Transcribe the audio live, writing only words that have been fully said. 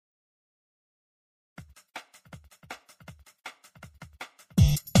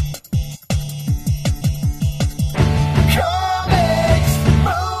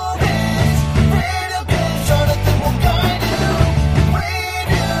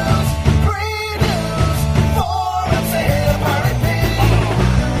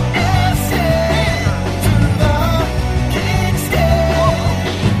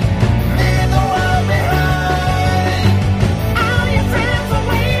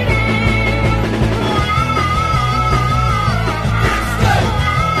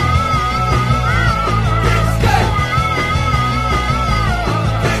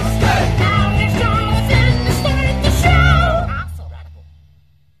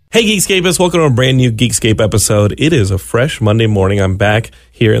Hey Geekscapists, welcome to a brand new Geekscape episode. It is a fresh Monday morning. I'm back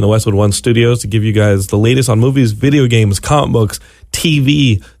here in the Westwood One studios to give you guys the latest on movies, video games, comic books,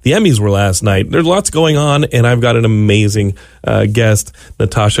 TV. The Emmys were last night. There's lots going on, and I've got an amazing guest,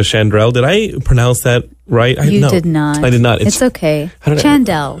 Natasha Chandel. Did I pronounce that right? You did not. I did not. It's okay.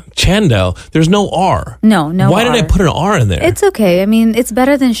 Chandel. Chandel. There's no R. No Why R. did I put an R in there? It's okay. I mean, it's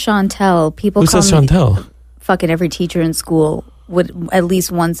better than Chantel. People Who call says me Chantel? Fucking every teacher in school would at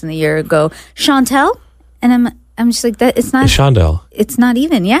least once in the year go, Chantel? And I'm just like, that. It's not. It's Chandel. It's not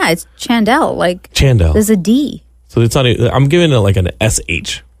even. Yeah, it's Chandel. Like, Chandel. There's a D. So it's not. I'm giving it like an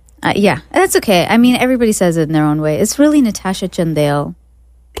SH. Yeah, that's okay. I mean, everybody says it in their own way. It's really Natasha Chandel.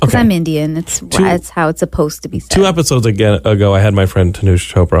 Because I'm Indian. It's how it's supposed to be said. 2 episodes ago, I had my friend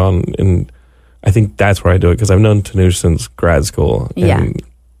Tanush Chopra on, and I think that's where I do it, because I've known Tanush since grad school. And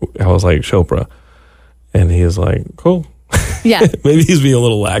I was like, Chopra. And he is like, cool. Yeah. Maybe he's being a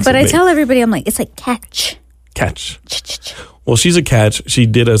little lax. But I tell everybody, I'm like, it's like catch. Well, she's a catch. She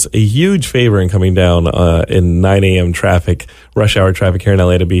did us a huge favor in coming down in 9 a.m. traffic, rush hour traffic here in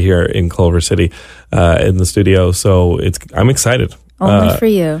LA, to be here in Culver City in the studio. So I'm excited. Only for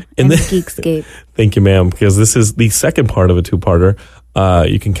you and Geekscape. Thank you, ma'am, because this is the second part of a 2-parter.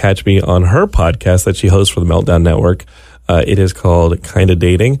 You can catch me on her podcast that she hosts for the Meltdown Network. It is called Kinda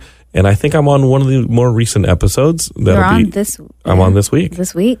Dating. And I think I'm on one of the more recent episodes. I'm on this week.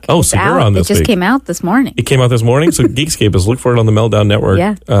 This week. Oh, so you're on this week. It just came out this morning. It came out this morning. So Geekscape look for it on the Meltdown Network.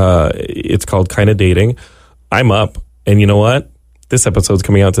 Yeah. It's called Kinda Dating. I'm up. And you know what? This episode's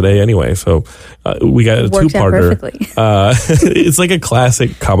coming out today anyway. So we got a 2-parter. It's like a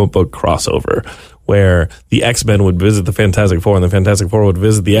classic comic book crossover where the X-Men would visit the Fantastic Four and the Fantastic Four would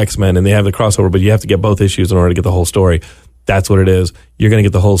visit the X-Men, and they have the crossover, but you have to get both issues in order to get the whole story. That's what it is. You're going to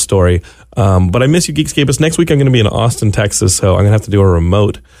get the whole story. But I miss you, Geekscapists. Next week, I'm going to be in Austin, Texas, so I'm going to have to do a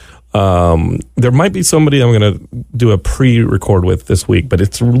remote. There might be somebody I'm going to do a pre-record with this week, but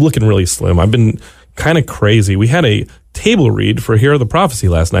it's looking really slim. I've been kind of crazy. We had a table read for Hear the Prophecy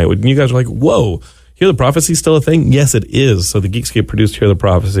last night, and you guys were like, whoa, Hear the Prophecy still a thing? Yes, it is. So the Geekscape produced Hear the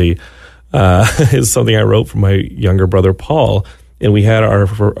Prophecy. Is something I wrote for my younger brother, Paul. And we had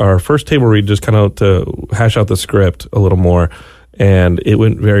our first table read just kind of to hash out the script a little more. And it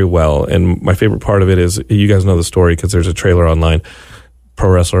went very well. And my favorite part of it is, you guys know the story because there's a trailer online.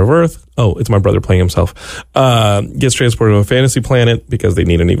 Pro Wrestler of Earth. Oh, it's my brother playing himself. Gets transported to a fantasy planet because they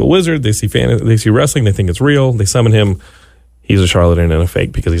need an evil wizard. They see wrestling. They think it's real. They summon him. He's a charlatan and a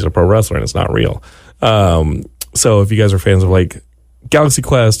fake because he's a pro wrestler and it's not real. So if you guys are fans of like Galaxy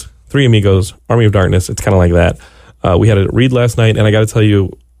Quest, Three Amigos, Army of Darkness, it's kind of like that. We had a read last night, and I got to tell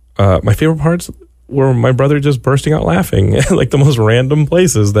you, my favorite parts were my brother just bursting out laughing at like the most random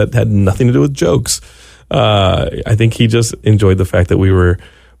places that had nothing to do with jokes. I think he just enjoyed the fact that we were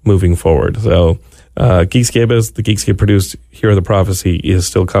moving forward. So Geekscape, the Geekscape produced Hear the Prophecy, is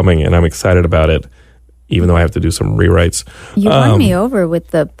still coming, and I'm excited about it, even though I have to do some rewrites. You won me over with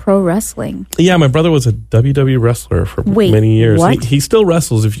the pro wrestling. Yeah, my brother was a WWE wrestler for many years. What? He still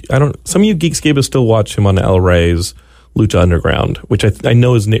wrestles. Some of you Geekscapists still watch him on El Rey's Lucha Underground, which I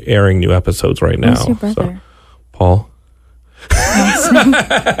know is airing new episodes right now. Who's your brother? So, Paul.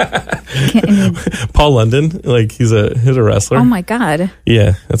 Paul London, like he's a wrestler. Oh my God.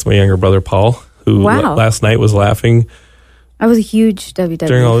 Yeah, that's my younger brother Paul, who last night was laughing. I was a huge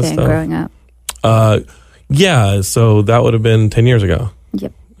WWE fan growing up. Yeah, so that would have been 10 years ago.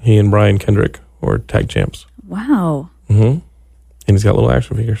 Yep. He and Brian Kendrick were tag champs. Wow. Mm-hmm. And he's got little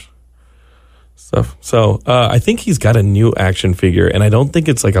action figures. Stuff. So I think he's got a new action figure, and I don't think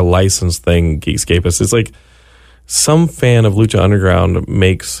it's like a licensed thing, Geekscapists. It's like some fan of Lucha Underground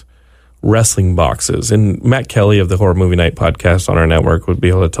makes wrestling boxes. And Matt Kelly of the Horror Movie Night podcast on our network would be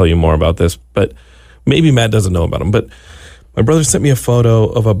able to tell you more about this, but maybe Matt doesn't know about them. But my brother sent me a photo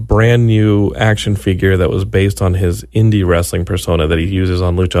of a brand new action figure that was based on his indie wrestling persona that he uses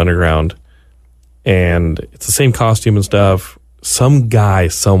on Lucha Underground. And it's the same costume and stuff. Some guy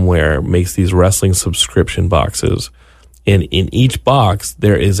somewhere makes these wrestling subscription boxes. And in each box,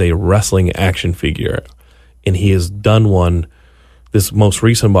 there is a wrestling action figure. And he has done one, this most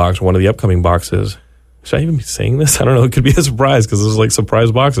recent box, one of the upcoming boxes. Should I even be saying this? I don't know. It could be a surprise because this is like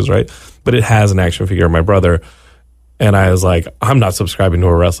surprise boxes, right? But it has an action figure of my brother. And I was like, I'm not subscribing to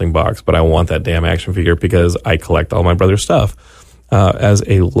a wrestling box, but I want that damn action figure because I collect all my brother's stuff, as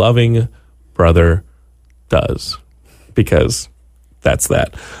a loving brother does, because that's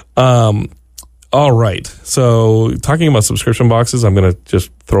that. All right. So talking about subscription boxes, I'm going to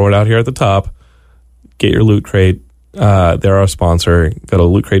just throw it out here at the top. Get your Loot Crate. They're our sponsor. Go to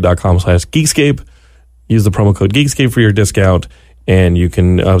lootcrate.com/Geekscape. Use the promo code Geekscape for your discount. And you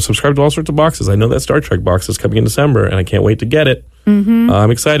can subscribe to all sorts of boxes. I know that Star Trek box is coming in December, and I can't wait to get it.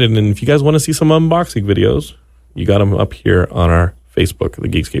 I'm excited. And if you guys want to see some unboxing videos, you got them up here on our Facebook, the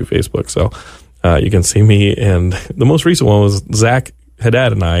Geekscape Facebook. So you can see me. And the most recent one was Zach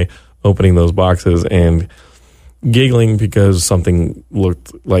Haddad and I opening those boxes and giggling because something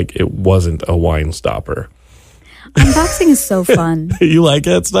looked like it wasn't a wine stopper. Unboxing is so fun. You like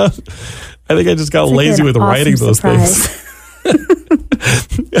that stuff? I think I just got lazy with writing those things.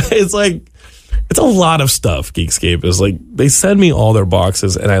 It's a lot of stuff. Geekscape is like, they send me all their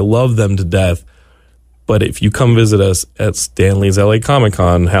boxes and I love them to death. But if you come visit us at Stanley's LA Comic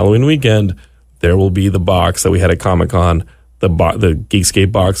Con Halloween weekend, there will be the box that we had at Comic Con, the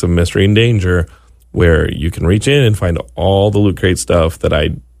Geekscape box of Mystery and Danger, where you can reach in and find all the Loot Crate stuff that I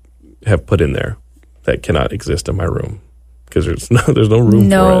have put in there that cannot exist in my room because there's no room.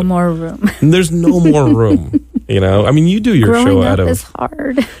 No for it. More room. There's no more room. You know, I mean, you do your Growing show up out of. Is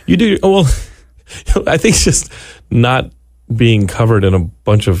hard. You do well. I think it's just not being covered in a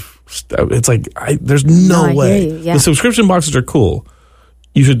bunch of stuff. It's like there's no way. The subscription boxes are cool.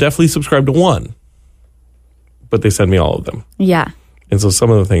 You should definitely subscribe to one. But they send me all of them. Yeah. And so some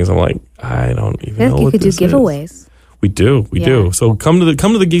of the things I'm like, I don't even know what this is. You could do giveaways. We do. So come to the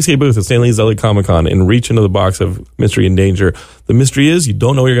Geekscape booth at Stanley's LA Comic Con and reach into the box of Mystery and Danger. The mystery is you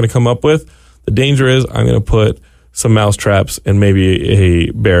don't know what you're going to come up with. The danger is I'm going to put some mouse traps and maybe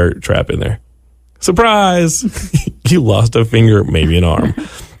a bear trap in there. Surprise! You lost a finger, maybe an arm.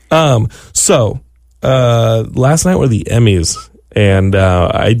 So last night were the Emmys, and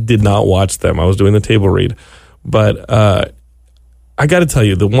I did not watch them. I was doing the table read, but I got to tell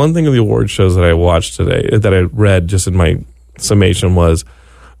you, the one thing of the award shows that I watched today, that I read just in my summation, was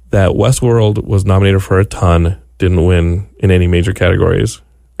that Westworld was nominated for a ton, didn't win in any major categories.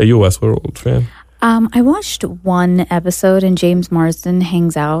 Are you a Westworld fan? I watched one episode, and James Marsden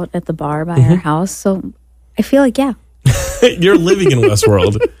hangs out at the bar by our house, so I feel like, yeah. You're living in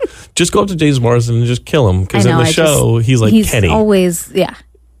Westworld. Just go up to James Marsden and just kill him, because in the show, he's like Kenny. He's always, yeah.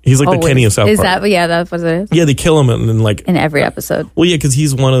 He's like the Kenny of South Park. Is that, yeah, that's what it is? Yeah, they kill him and then like... in every episode. Well, yeah, because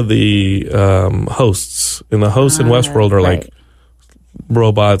he's one of the hosts. And the hosts in Westworld are like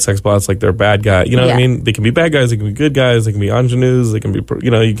robots, sex bots, like they're bad guys. You know what I mean? They can be bad guys, they can be good guys, they can be ingenues, they can be,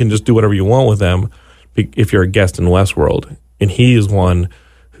 you can just do whatever you want with them if you're a guest in Westworld. And he is one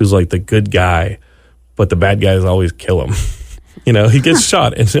who's like the good guy, but the bad guys always kill him. He gets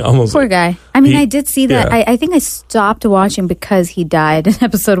shot and almost... Poor guy. I mean, I did see that. Yeah. I think I stopped watching because he died in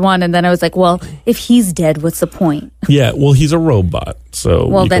episode 1, and then I was like, well, if he's dead, what's the point? Yeah, well, he's a robot, so...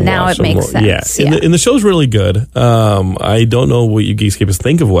 Well, then now it makes sense. Yeah, and the show's really good. I don't know what you Geekscapists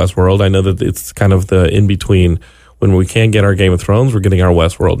think of Westworld. I know that it's kind of the in-between. When we can't get our Game of Thrones, we're getting our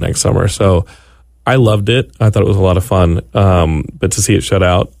Westworld next summer. So I loved it. I thought it was a lot of fun. But to see it shut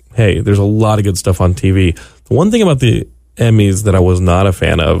out, hey, there's a lot of good stuff on TV. The one thing about the Emmys that I was not a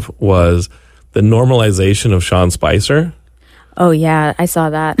fan of was the normalization of Sean Spicer. Oh, yeah, I saw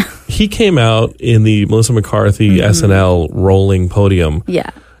that. He came out in the Melissa McCarthy SNL rolling podium. Yeah.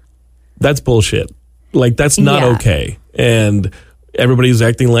 That's bullshit. Like, that's not okay. And everybody's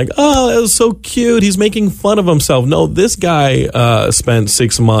acting like, oh, that was so cute. He's making fun of himself. No, this guy spent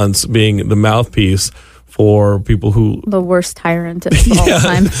 6 months being the mouthpiece for people who... the worst tyrant of all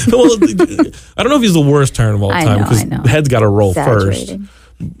time. Well, I don't know if he's the worst tyrant of all time, because heads got to roll first.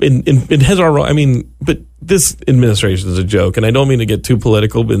 And heads are roll. I mean, but this administration is a joke, and I don't mean to get too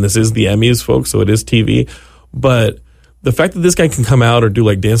political, but this is the Emmys, folks, so it is TV. But the fact that this guy can come out or do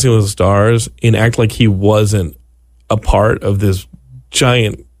like Dancing with the Stars and act like he wasn't a part of this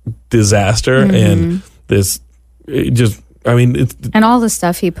giant disaster and this and all the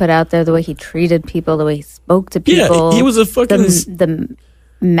stuff he put out there, the way he treated people, the way he spoke to people. Yeah, he was a fucking... the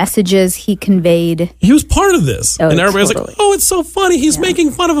messages he conveyed. He was part of this. And everybody's like, oh, it's so funny. He's making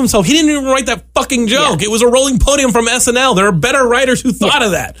fun of himself. He didn't even write that fucking joke. It was a rolling podium from SNL. There are better writers who thought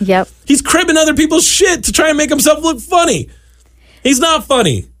of that. Yep. He's cribbing other people's shit to try and make himself look funny. He's not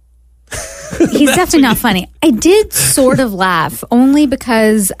funny. He's definitely not funny. I did sort of laugh, only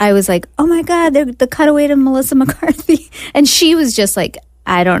because I was like, oh my God, the cutaway to Melissa McCarthy. And she was just like,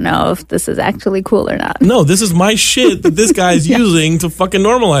 I don't know if this is actually cool or not. No, this is my shit that this guy's using to fucking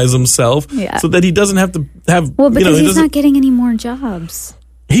normalize himself so that he doesn't have to have... Well, because he's not getting any more jobs.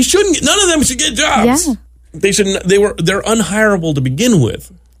 He shouldn't. None of them should get jobs. Yeah. They're unhireable to begin with.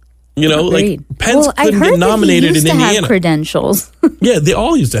 Like Pence couldn't get nominated in Indiana. Have credentials. Yeah, they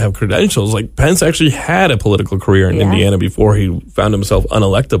all used to have credentials. Like Pence actually had a political career in Indiana before he found himself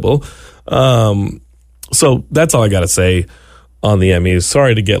unelectable. So that's all I got to say on the Emmys.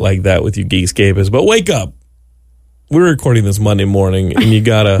 Sorry to get like that with you Geekscapists, but wake up. we're recording this Monday morning, and you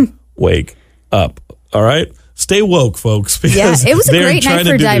gotta wake up. All right, stay woke, folks. Because it was a great night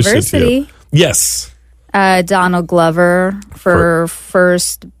for diversity. Yes, Donald Glover for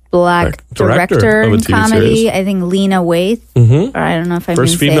first Black director in comedy. Series. I think Lena Waithe. Or I don't know if I'm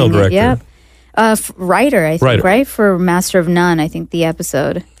first female director. Yeah. Writer, I think, right? For Master of None, I think the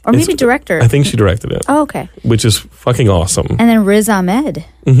episode. Or maybe director. I think she directed it. Oh, okay. Which is fucking awesome. And then Riz Ahmed.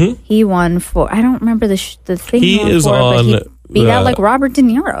 He won for, I don't remember the thing he is for, on. But he beat out like Robert De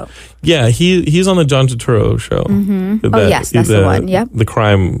Niro. Yeah, he's on the John Turturro show. Yes, that's the one. Yep. The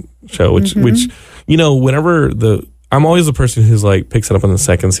crime show, which whenever I'm always the person who's like picks it up on the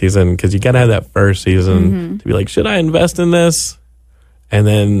second season because you got to have that first season to be like, should I invest in this? And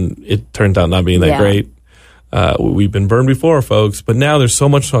then it turns out not being that great. We've been burned before, folks, but now there's so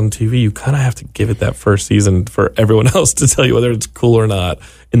much on TV, you kind of have to give it that first season for everyone else to tell you whether it's cool or not.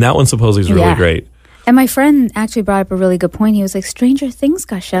 And that one supposedly is really great. And my friend actually brought up a really good point. He was like, Stranger Things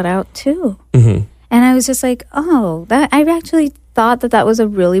got shut out too. And I was just like, oh, I actually thought that was a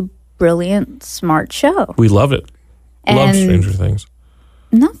really brilliant, smart show. We love it. Love Stranger Things.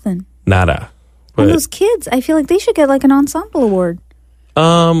 Nothing. Nada. But, and those kids, I feel like they should get like an ensemble award.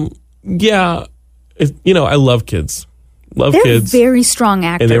 Yeah. I love kids. They're kids. Very strong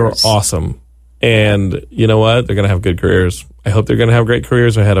actors. And they were awesome. And you know what? They're going to have good careers. I hope they're going to have great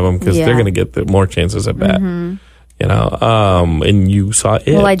careers ahead of them because they're going to get more chances at bat. And you saw it.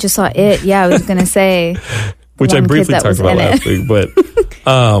 Well, I just saw it. Yeah, I was going to say. Which I briefly talked about last week. But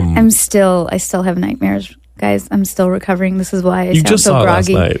I still have nightmares, guys. I'm still recovering. This is why I sound so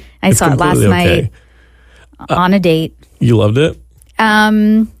groggy. Last night. I saw it last night on a date. You loved it?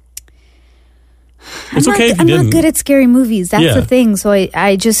 It's okay if you didn't. I'm not good at scary movies. That's the thing. So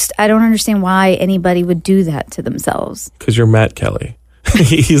I don't understand why anybody would do that to themselves. Because you're Matt Kelly.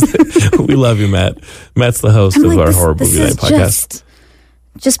 We love you, Matt. Matt's the host of our Horror Movie Night podcast.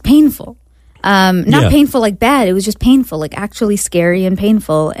 Just painful. Not painful like bad. It was just painful, like actually scary and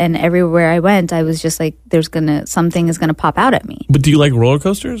painful. And everywhere I went, I was just like, something is gonna pop out at me. But do you like roller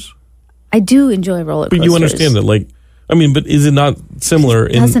coasters? I do enjoy roller coasters. But you understand that, but is it not similar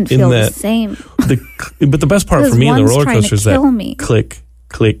in that? It doesn't feel the same. But the best part for me in the roller coaster is that click,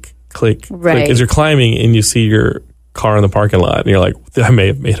 click, click. Right. Like, as you're climbing and you see your car in the parking lot and you're like, I may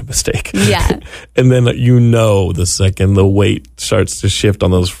have made a mistake. Yeah. And then the second the weight starts to shift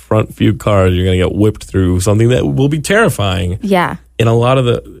on those front few cars, you're going to get whipped through something that will be terrifying. Yeah. And a lot of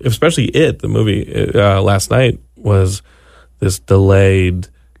especially the movie last night was this delayed,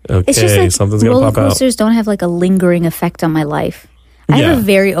 it's just like something's going to pop out. Roller coasters don't have like a lingering effect on my life. I have a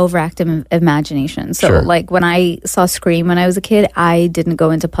very overactive imagination. So like when I saw Scream when I was a kid, I didn't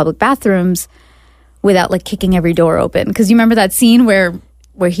go into public bathrooms without like kicking every door open. Because you remember that scene where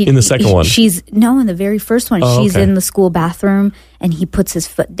he... In the second one? In the very first one. She's in the school bathroom and he puts his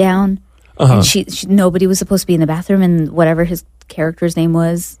foot down. And nobody was supposed to be in the bathroom, and whatever his character's name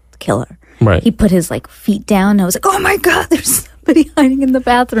was, the killer. Right. He put his like feet down and I was like, oh my God, there's somebody hiding in the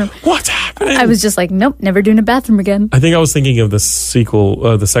bathroom. What's happening? I was just like, nope, never doing a bathroom again. I think I was thinking of the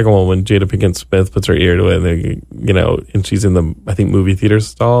sequel, the second one, when Jada Pinkett Smith puts her ear to it, and and she's in the, I think, movie theater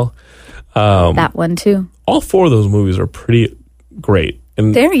stall. That one too. All four of those movies are pretty great.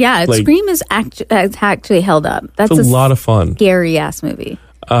 And Scream has actually held up. That's a lot of fun. Scary ass movie.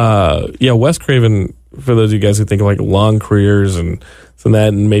 Wes Craven, for those of you guys who think of like long careers and that,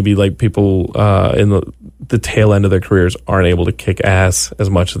 and maybe like people in the tail end of their careers aren't able to kick ass as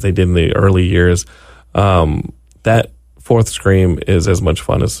much as they did in the early years. That fourth Scream is as much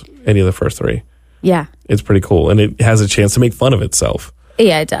fun as any of the first three. Yeah. It's pretty cool. And it has a chance to make fun of itself.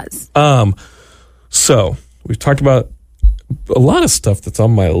 Yeah, it does. So we've talked about a lot of stuff that's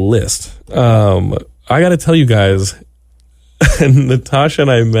on my list. I got to tell you guys, Natasha and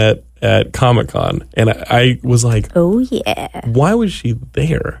I met at Comic-Con, and I was like, oh yeah, why was she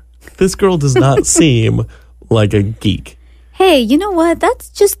there? This girl does not seem like a geek. Hey, you know what? That's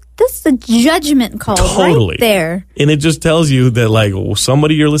the judgment call right there. And it just tells you that like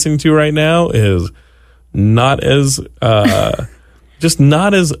somebody you're listening to right now is not as just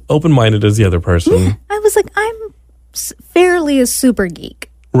not as open-minded as the other person. Yeah, I was like, I'm fairly a super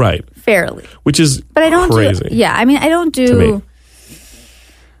geek. Right. Fairly. Which is but I don't crazy. I don't do...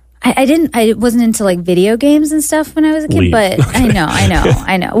 I wasn't into like video games and stuff when I was a kid, but I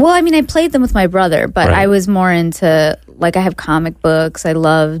know. Well, I mean, I played them with my brother, but I was more into, like, I have comic books. I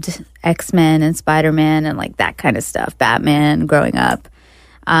loved X-Men and Spider-Man and like that kind of stuff, Batman growing up.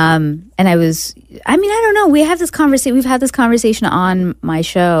 And I don't know. We've had this conversation on my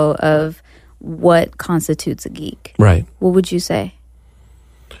show of what constitutes a geek. Right. What would you say?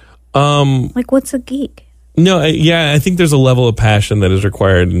 Like, what's a geek? No, I think there's a level of passion that is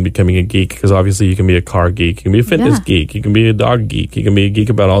required in becoming a geek, because obviously you can be a car geek, you can be a fitness geek, you can be a dog geek, you can be a geek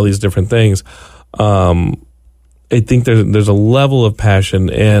about all these different things. I think there's a level of passion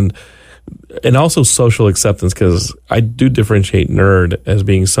and also social acceptance, because I do differentiate nerd as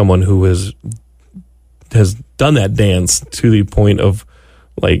being someone who has done that dance to the point of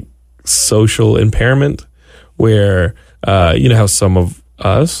like social impairment, where you know how some of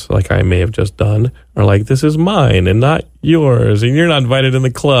us, like I may have just done, are like, this is mine and not yours, and you're not invited in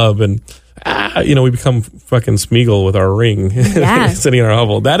the club, and we become fucking Smeagol with our ring sitting in our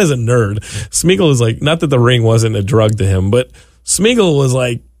hovel. That is a nerd. Smeagol is like, not that the ring wasn't a drug to him, but Smeagol was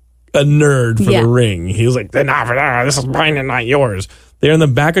like a nerd for the ring. He was like, this is mine and not yours. They're in the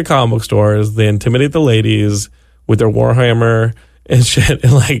back of comic book stores. They intimidate the ladies with their Warhammer and shit,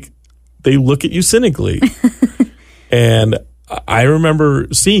 and like they look at you cynically. And I remember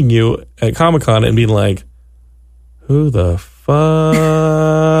seeing you at Comic-Con and being like, who the fuck?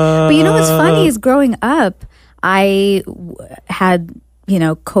 But you know what's funny is growing up, I had,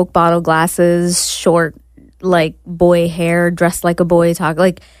 Coke bottle glasses, short, like boy hair, dressed like a boy, talk.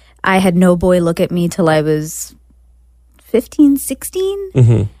 Like I had no boy look at me till I was 15, 16.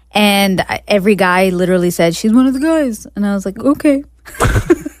 Mm-hmm. And every guy literally said, she's one of the guys. And I was like, okay.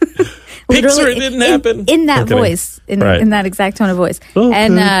 Picture it didn't happen. In that voice, in that exact tone of voice. Okay.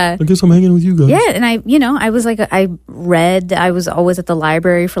 And I guess I'm hanging with you guys. Yeah, and I was like, I read. I was always at the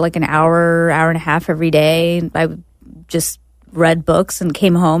library for like an hour and a half every day. I just read books and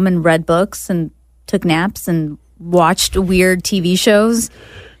came home and read books and took naps and watched weird TV shows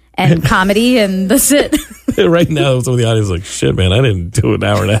and comedy, and that's it. Right now, some of the audience is like, shit, man, I didn't do an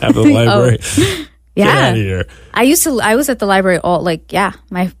hour and a half at the library. Yeah, get out of here. I was at the library all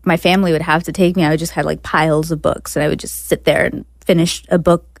my family would have to take me. I would just had like piles of books, and I would just sit there and finish a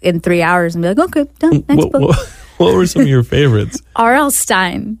book in 3 hours and be like, okay, done, next book. What were some of your favorites? R.L.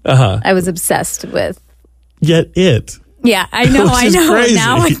 Stine. I was obsessed with. Yet it. Yeah, I know. Crazy.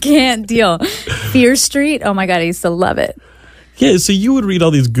 Now I can't deal. Fear Street. Oh my God, I used to love it. Yeah, so you would read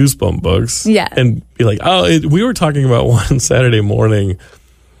all these Goosebump books. Yeah. And be like, we were talking about one Saturday morning.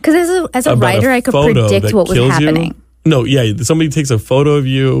 Because as a writer, I could predict what was happening. You. No, yeah, somebody takes a photo of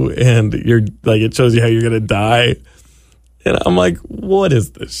you and you're like, it shows you how you're going to die. And I'm like, what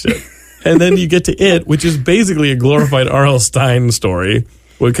is this shit? And then you get to It, which is basically a glorified R.L. Stine story,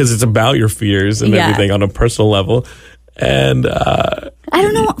 because it's about your fears and everything on a personal level. And I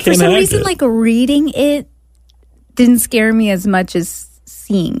don't know, for some reason, like reading it didn't scare me as much as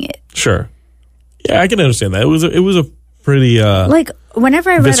seeing it. Sure. Yeah, I can understand that. It was a pretty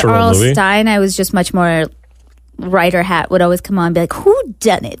whenever I read R.L. Stine, I was just much more writer hat would always come on and be like, who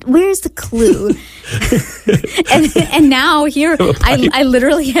done it? Where's the clue? and now here I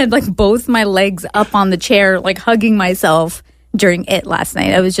literally had like both my legs up on the chair, like hugging myself during It last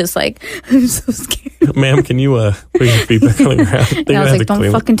night. I was just like, I'm so scared. Ma'am, can you put your feet back on the ground? And I was like,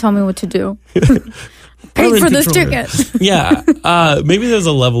 don't fucking tell me what to do. Pay for this ticket. Yeah, maybe there's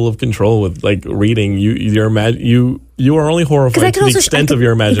a level of control with like reading. You are only horrified to the extent of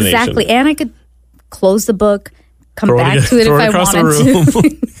your imagination. Exactly, and I could close the book, come back to it if I wanted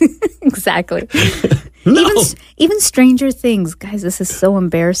to. Exactly. No. Even Stranger Things, guys. This is so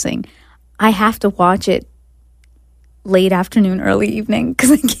embarrassing. I have to watch it late afternoon, early evening,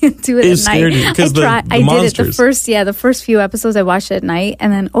 because I can't do it at night. I did it the first few episodes. I watched it at night,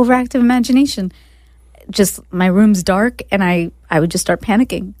 and then overactive imagination. Just my room's dark, and I would just start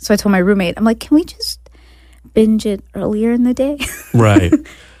panicking. So I told my roommate, I'm like, can we just binge it earlier in the day? Right.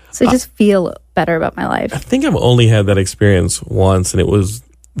 So I just feel better about my life. I think I've only had that experience once, and it was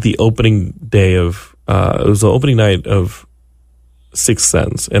the opening day of it was the opening night of Sixth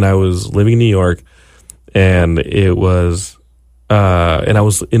Sense, and I was living in New York, and it was and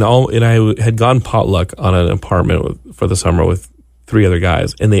I had gone potluck on an apartment for the summer with 3 other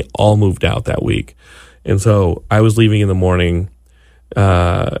guys, and they all moved out that week. And so I was leaving in the morning,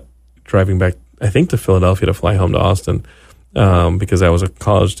 driving back, I think, to Philadelphia to fly home to Austin, because I was a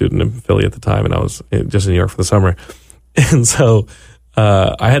college student in Philly at the time, and I was just in New York for the summer. And so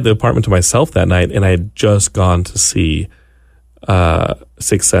I had the apartment to myself that night, and I had just gone to see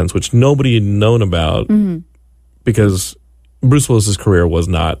Sixth Sense, which nobody had known about, because Bruce Willis's career was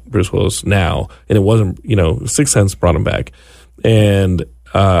not Bruce Willis now, and it wasn't, Sixth Sense brought him back. And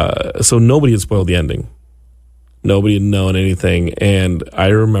so nobody had spoiled the ending. Nobody had known anything. And I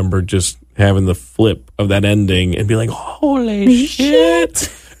remember just having the flip of that ending and being like, holy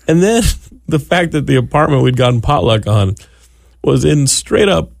shit. And then the fact that the apartment we'd gotten potluck on was in straight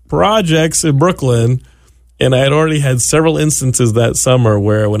up projects in Brooklyn. And I had already had several instances that summer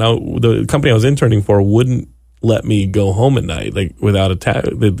where the company I was interning for wouldn't let me go home at night, like without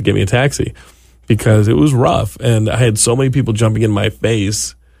to get me a taxi, because it was rough. And I had so many people jumping in my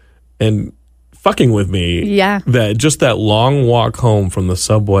face and fucking with me. Yeah. That just that long walk home from the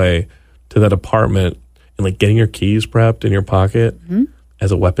subway to that apartment and like getting your keys prepped in your pocket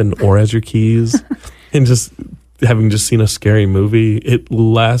as a weapon or as your keys and just having just seen a scary movie, it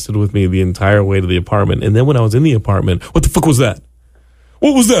lasted with me the entire way to the apartment. And then when I was in the apartment, what the fuck was that?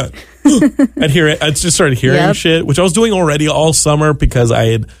 What was that? I'd hear it. I just started hearing shit, which I was doing already all summer because I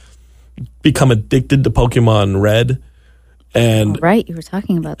had become addicted to Pokemon Red. And right, you were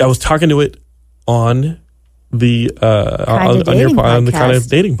talking about that. I was talking to it on the on the Kind of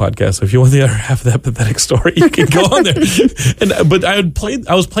Dating podcast. So if you want the other half of that pathetic story, you can go on there. But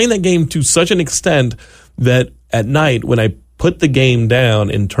I was playing that game to such an extent that at night when I put the game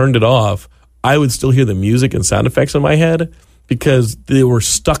down and turned it off, I would still hear the music and sound effects in my head because they were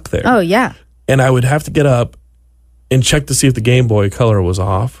stuck there. Oh yeah. And I would have to get up and check to see if the Game Boy Color was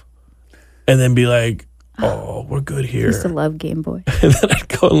off, and then be like, "Oh, we're good here." I used to love Game Boy. And then I'd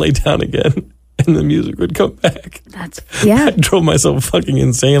go and lay down again. And the music would come back. I drove myself fucking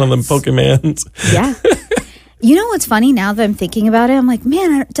insane on them Pokemons. Yeah. You know what's funny now that I'm thinking about it? I'm like,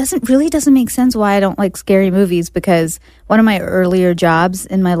 man, it doesn't make sense why I don't like scary movies, because one of my earlier jobs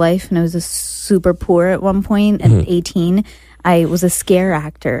in my life, and I was super poor at one point at 18, I was a scare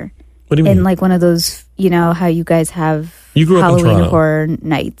actor. What do you mean? In like one of those, you know, how you guys have you grew Halloween up in Toronto. horror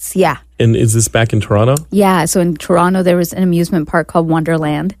nights. Yeah. And is this back in Toronto? Yeah. So in Toronto, there was an amusement park called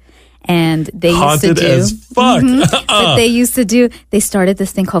Wonderland. And they haunted used to do, as fuck. But they started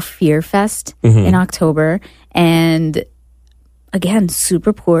this thing called Fear Fest in October. And again,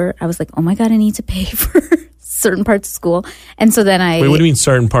 super poor. I was like, oh my God, I need to pay for certain parts of school. And so then Wait, what do you mean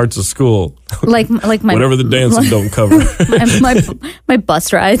certain parts of school? Like my whatever the dancing don't cover. my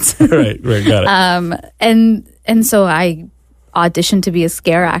bus rides. right, got it. And so I auditioned to be a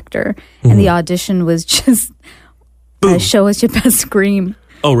scare actor. And the audition was just show us your best scream.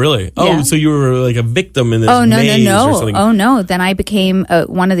 Oh, really? Yeah. Oh, so you were like a victim in this maze or something? Oh, no. Then I became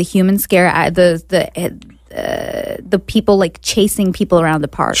one of the human scare, the people like chasing people around the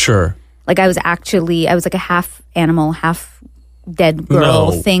park. Sure. Like I was like a half animal, half dead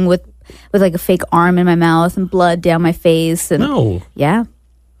girl thing with like a fake arm in my mouth and blood down my face. And yeah.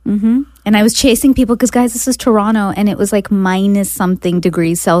 Mm-hmm. And I was chasing people because, guys, this is Toronto and it was like minus something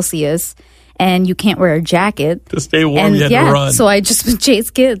degrees Celsius. And you can't wear a jacket. To stay warm, you had to run. So I just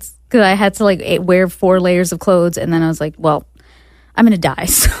chased kids because I had to like wear 4 layers of clothes. And then I was like, well, I'm going to die.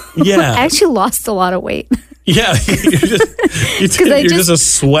 So I actually lost a lot of weight. Yeah. You're just a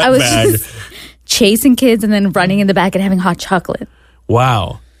sweat bag. Just chasing kids and then running in the back and having hot chocolate.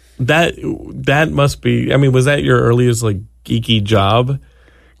 Wow. That must be, I mean, was that your earliest like geeky job?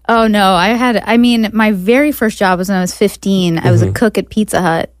 Oh, no. My very first job was when I was 15. I was a cook at Pizza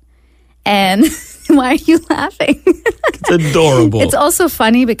Hut. And why are you laughing? It's adorable. It's also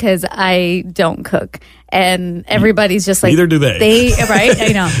funny because I don't cook. And everybody's just like... Neither do they. Right? I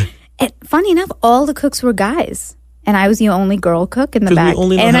know. And funny enough, all the cooks were guys. And I was the only girl cook in the back. We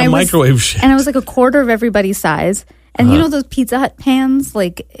only know how to microwave shit. And I was like a quarter of everybody's size. And you know those Pizza Hut pans?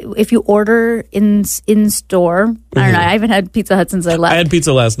 Like, if you order in store, I don't know. I haven't had Pizza Hut since I left. I had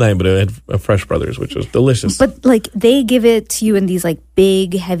pizza last night, but I had a Fresh Brothers, which was delicious. But, like, they give it to you in these, like,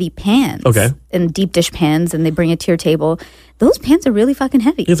 big, heavy pans. Okay. And deep dish pans, and they bring it to your table. Those pans are really fucking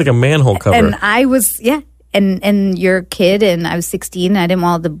heavy. It's like a manhole cover. And I was, and you're a kid, and I was 16, and I didn't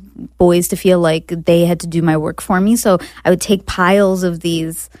want the boys to feel like they had to do my work for me. So I would take piles of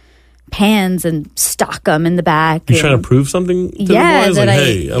these pans and stock them in the back. You trying to prove something to the boys? Like,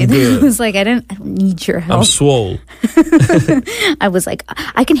 hey, I'm good. I was like, I don't need your help. I'm swole. I was like,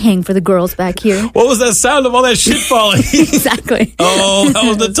 I can hang for the girls back here. What was that sound of all that shit falling? Exactly. Oh, that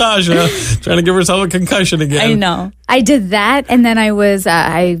was Natasha trying to give herself a concussion again. I know. I did that, and then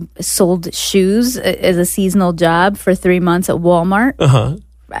I sold shoes as a seasonal job for 3 months at Walmart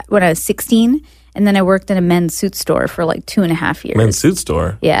when I was 16. And then I worked in a men's suit store for like 2.5 years. Men's suit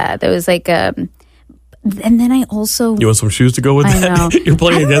store? Yeah, there was like and then I also... You want some shoes to go with that? Know. You're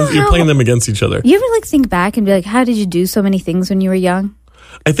playing them against each other. You ever like think back and be like, how did you do so many things when you were young?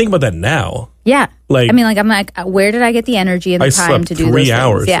 I think about that now. Yeah. I'm like, where did I get the energy and the time to do those things? I slept 3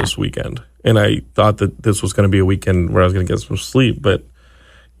 hours this weekend. And I thought that this was going to be a weekend where I was going to get some sleep. But,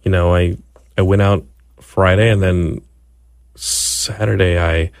 you know, I went out Friday, and then Saturday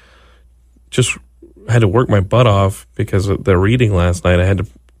I just had to work my butt off because of the reading last night. I had to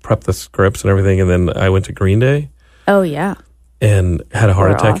prep the scripts and everything, and then I went to Green Day. Oh, yeah. And had a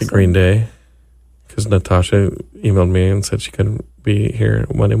heart attack at Green Day because Natasha emailed me and said she couldn't be here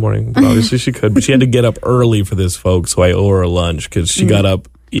Monday morning. But obviously she could, but she had to get up early for this, folks. So I owe her a lunch because she got up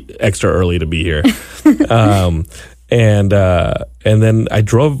extra early to be here. And then I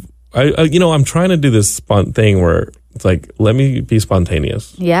drove. I'm trying to do this thing where it's like, let me be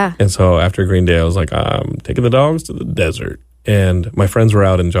spontaneous. Yeah. And so after Green Day, I was like, I'm taking the dogs to the desert. And my friends were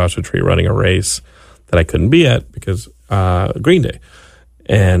out in Joshua Tree running a race that I couldn't be at because Green Day.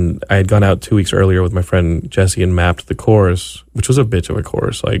 And I had gone out 2 weeks earlier with my friend Jesse and mapped the course, which was a bitch of a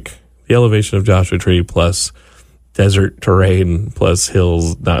course. Like the elevation of Joshua Tree plus desert terrain plus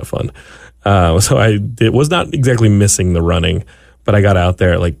hills, not fun. So I was not exactly missing the running, but I got out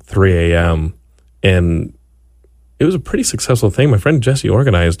there at like 3 a.m. and it was a pretty successful thing. My friend Jesse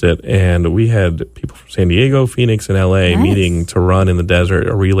organized it, and we had people from San Diego, Phoenix, and LA meeting to run in the desert,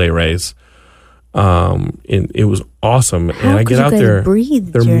 a relay race. And it was awesome. How and I get out there.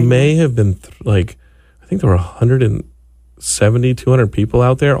 There during may have been I think there were 170, 200 people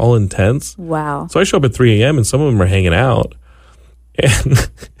out there, all in tents. Wow. So I show up at 3 a.m. and some of them are hanging out, and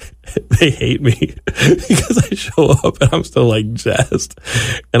they hate me because I show up and I'm still like jazzed,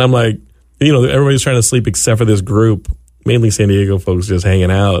 and I'm like, everybody's trying to sleep except for this group, mainly San Diego folks just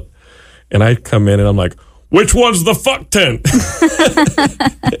hanging out. And I come in and I'm like, which one's the fuck tent?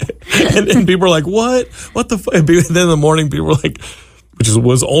 and people are like, what? What the fuck? And then in the morning, people were like,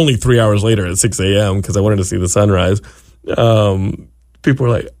 was only 3 hours later at 6 a.m. because I wanted to see the sunrise. People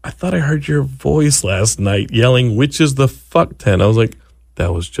were like, I thought I heard your voice last night yelling, which is the fuck tent? I was like,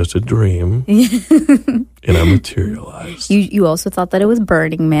 that was just a dream. And I materialized. You also thought that it was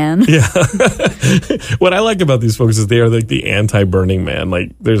Burning Man. Yeah. What I like about these folks is they are like the anti-Burning Man.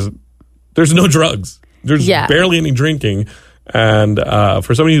 Like there's no drugs. There's barely any drinking. And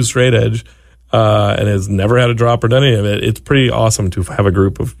for somebody who's straight edge and has never had a drop or done any of it, it's pretty awesome to have a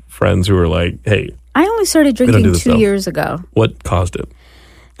group of friends who are like, hey. I only started drinking 2 years ago. What caused it?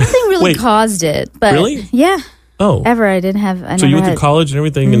 Nothing really caused it. But really? Yeah. Oh. Ever. I didn't have. So you went to college and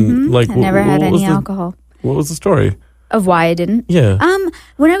everything, and like, I never had any alcohol. What was the story of why I didn't? Yeah.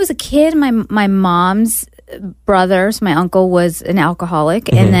 When I was a kid, my mom's brothers, my uncle was an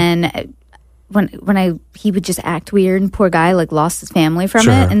alcoholic, and then he would just act weird, and poor guy like lost his family from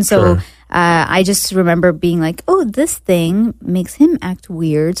it, and so I just remember being like, oh, this thing makes him act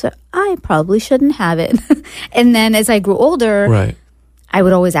weird, so I probably shouldn't have it. And then as I grew older, I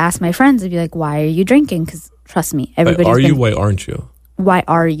would always ask my friends, I'd be like, why are you drinking? Because trust me, everybody. Why aren't you? Why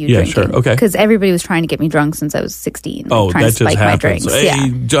are you drinking? Sure, okay. Because everybody was trying to get me drunk since I was 16. Oh, trying that to spike just happens. my drinks.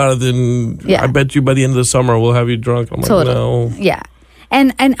 Hey, Jonathan, I bet you by the end of the summer we'll have you drunk. I'm like, no. Yeah.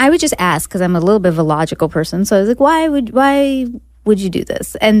 And I would just ask, because I'm a little bit of a logical person. So I was like, why would you do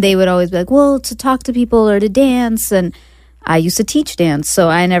this? And they would always be like, well, to talk to people or to dance. And I used to teach dance, so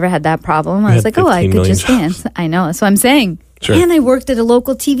I never had that problem. I was like, I could just dance. I know. That's what I'm saying. Sure. And I worked at a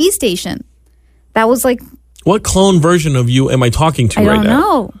local TV station. That was like... What clone version of you am I talking to right now? I don't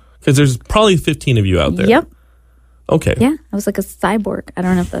know. Because there's probably 15 of you out there. Yep. Okay. Yeah, I was like a cyborg. I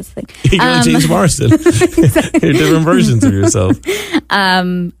don't know if that's the thing. You're like James Marsden. You're different versions of yourself.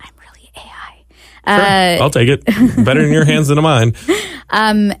 I'm really AI. Sure, I'll take it. Better in your hands than in mine.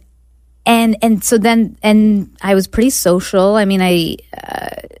 And so then I was pretty social. I mean,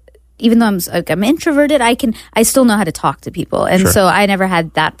 even though I'm introverted, I still know how to talk to people, and so I never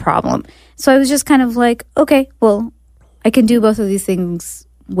had that problem. So I was just kind of like, okay, well, I can do both of these things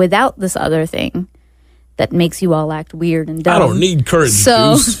without this other thing that makes you all act weird and dumb. I don't need courage.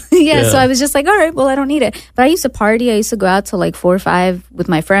 So so I was just like, all right, well, I don't need it. But I used to party. I used to go out to like 4 or 5 with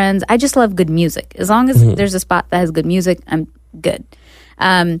my friends. I just love good music. As long as there's a spot that has good music, I'm good.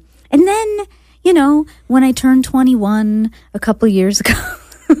 And then, when I turned 21 a couple of years ago.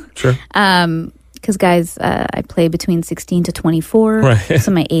 Sure. Because guys, I play between 16 to 24, right. So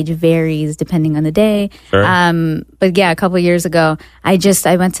my age varies depending on the day. Sure. But yeah, a couple of years ago, I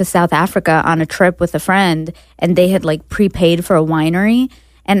went to South Africa on a trip with a friend, and they had like prepaid for a winery,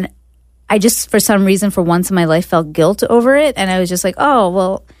 and I just, for some reason, for once in my life, felt guilt over it, and I was just like, oh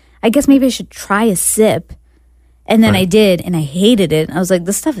well, I guess maybe I should try a sip. And then I did, and I hated it. I was like,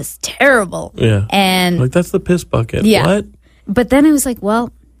 this stuff is terrible. Yeah. And like, that's the piss bucket. Yeah. What? But then I was like,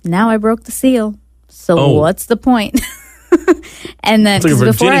 well, now I broke the seal. So what's the point? And then, because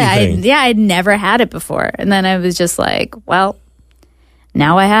before I'd never had it before. And then I was just like, well,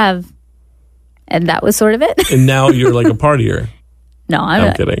 now I have. And that was sort of it. And now you're like a partier. No,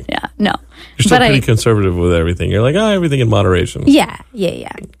 I'm kidding. Yeah, no. You're still pretty conservative with everything. You're like, everything in moderation. Yeah.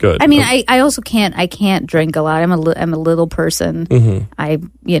 Good. I mean, I also can't drink a lot. I'm a little person. Mm-hmm.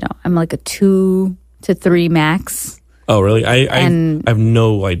 I'm like a 2 to 3 max. Oh, really? I have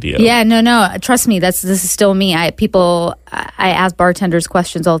no idea. Yeah, no. Trust me, this is still me. I ask bartenders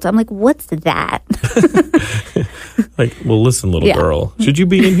questions all the time. I'm like, what's that? Like, well, listen, little girl, should you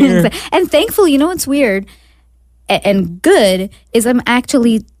be in here? And thankfully, you know what's weird and good is I'm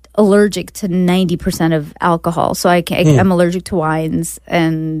actually allergic to 90% of alcohol. So I'm allergic to wines,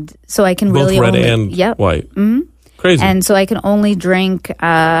 and so I can both really red only, and white. Mm-hmm. Crazy. And so I can only drink.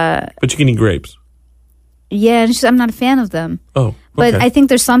 But you can eat grapes. Yeah, I'm not a fan of them. Oh, okay. But I think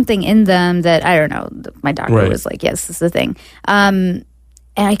there's something in them that, I don't know, my doctor was like, yes, this is the thing. And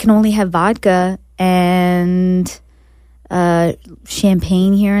I can only have vodka and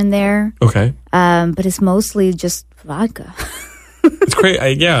champagne here and there. Okay. But it's mostly just vodka. It's great.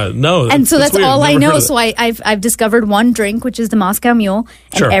 And so that's all I know. So I've discovered one drink, which is the Moscow Mule.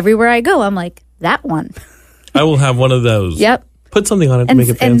 And everywhere I go, I'm like, that one. I will have one of those. Yep. Put something on it to make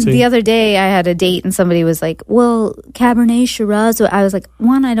it fancy. And the other day I had a date and somebody was like, well, Cabernet Shiraz. I was like,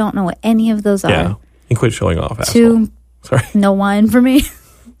 one, I don't know what any of those are. Yeah. And quit showing off, asshole. Two, sorry. No wine for me.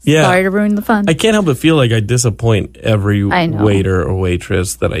 Yeah. Sorry to ruin the fun. I can't help but feel like I disappoint every waiter or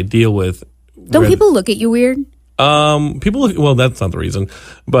waitress that I deal with. Don't people look at you weird? People look, well, that's not the reason.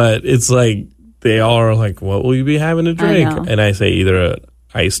 But it's like, they all are like, what will you be having to drink? And I say either an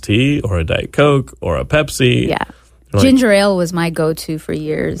iced tea or a Diet Coke or a Pepsi. Yeah. Ginger ale was my go-to for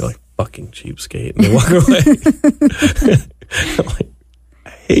years. You're like, fucking cheapskate. And they walk away. I'm like, I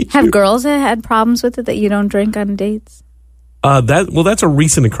hate Have girls had problems with it that you don't drink on dates? That's a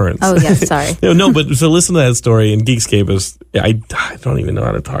recent occurrence. Oh, yes, sorry. No, but so listen to that story. And Geekscape is, I don't even know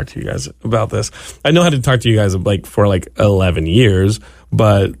how to talk to you guys about this. I know how to talk to you guys for 11 years,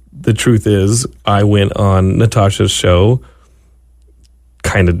 but the truth is I went on Natasha's show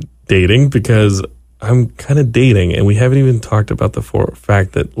kind of dating because I'm kind of dating, and we haven't even talked about the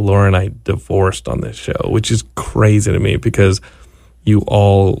fact that Laura and I divorced on this show, which is crazy to me because you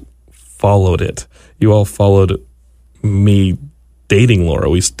all followed it. You all followed me dating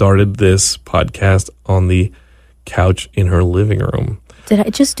Laura. We started this podcast on the couch in her living room. Did I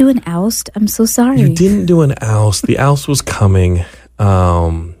just do an oust? I'm so sorry. You didn't do an oust. The oust was coming.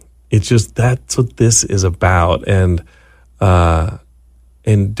 It's just that's what this is about. And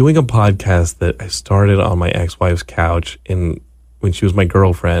doing a podcast that I started on my ex-wife's couch when she was my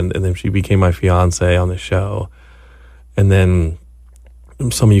girlfriend, and then she became my fiance on the show. And then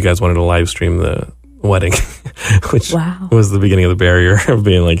some of you guys wanted to live stream the wedding, which was the beginning of the barrier of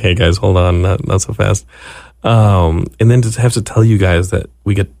being like, hey guys, hold on, not so fast. And then to have to tell you guys that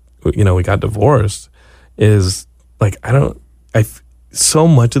we got divorced is like, so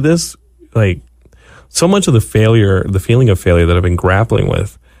much of this, like, so much of the feeling of failure that I've been grappling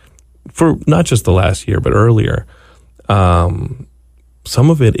with for not just the last year, but earlier, some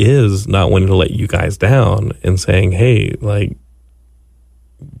of it is not wanting to let you guys down and saying, hey, like,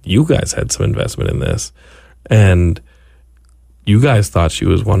 you guys had some investment in this, and you guys thought she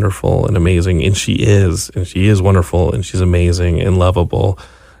was wonderful and amazing, and she is wonderful, and she's amazing and lovable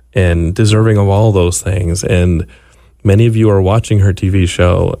and deserving of all those things. And many of you are watching her TV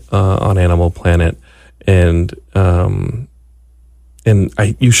show on Animal Planet. And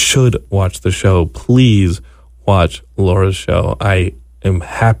you should watch the show. Please watch Laura's show. I am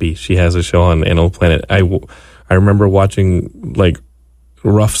happy she has a show on Animal Planet. I remember watching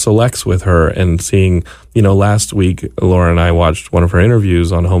rough selects with her and seeing, last week Laura and I watched one of her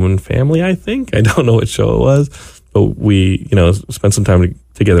interviews on Home and Family, I think. I don't know what show it was, but we, spent some time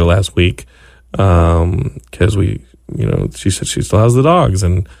together last week because she said she still has the dogs,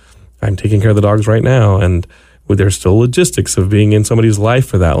 and I'm taking care of the dogs right now, and there's still logistics of being in somebody's life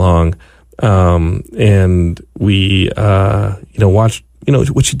for that long. And we, watch,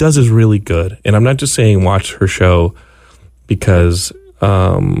 what she does is really good. And I'm not just saying watch her show because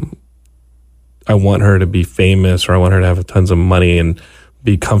I want her to be famous or I want her to have tons of money and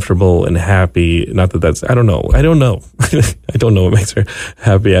be comfortable and happy. Not that that's, I don't know. I don't know what makes her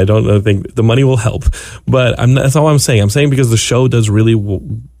happy. I don't think the money will help, but that's all I'm saying. I'm saying because the show does really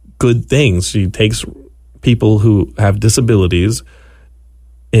good things. She takes people who have disabilities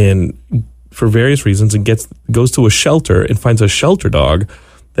and for various reasons and goes to a shelter and finds a shelter dog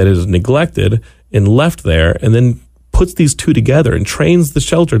that is neglected and left there, and then puts these two together and trains the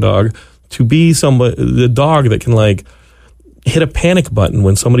shelter dog to be the dog that can hit a panic button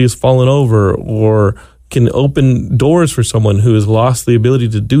when somebody has fallen over or can open doors for someone who has lost the ability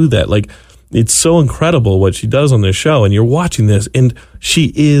to do that. It's so incredible what she does on this show, and you're watching this, and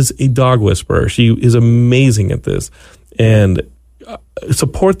she is a dog whisperer. She is amazing at this, and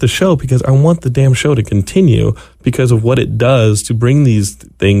support the show because I want the damn show to continue because of what it does to bring these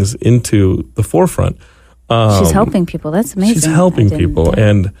things into the forefront. She's helping people. That's amazing. She's helping people.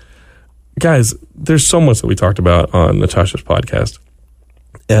 And guys, there's so much that we talked about on Natasha's podcast,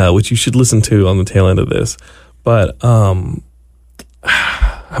 which you should listen to on the tail end of this. But I'm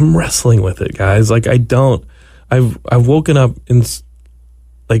wrestling with it, guys. Like I've woken up in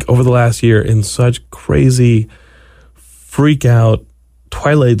like over the last year in such crazy freak out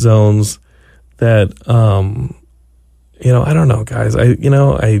twilight zones that I don't know, guys.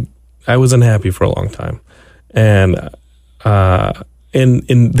 I was unhappy for a long time. And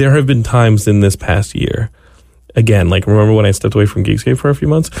there have been times in this past year, again, like remember when I stepped away from Geekscape for a few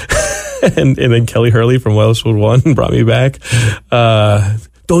months, and then Kelly Hurley from Westwood One brought me back.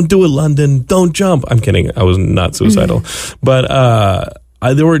 Don't do it, London. Don't jump. I'm kidding. I was not suicidal, but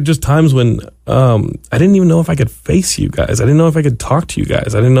there were just times when I didn't even know if I could face you guys. I didn't know if I could talk to you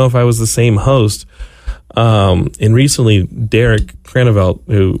guys. I didn't know if I was the same host. And recently, Derek Cranevelt,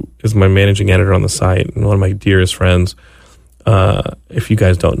 who is my managing editor on the site and one of my dearest friends, if you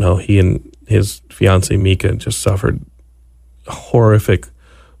guys don't know, he and his fiancée Mika just suffered a horrific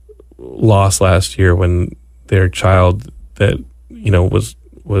loss last year when their child that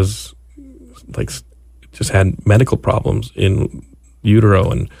was like just had medical problems in utero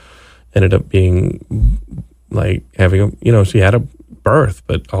and ended up being like having she had a birth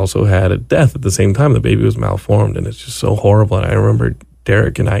but also had a death at the same time. The baby was malformed, and it's just so horrible. And I remember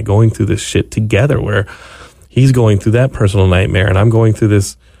Derek and I going through this shit together, where he's going through that personal nightmare and I'm going through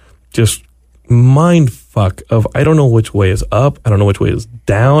this just mind fuck of I don't know which way is up, I don't know which way is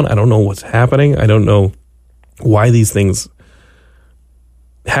down, I don't know what's happening, I don't know why these things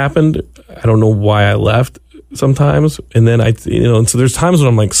happened, I don't know why I left sometimes. And then and so there's times when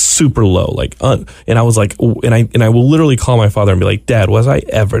I'm like super low, like and I was like, and I will literally call my father and be like, Dad, was I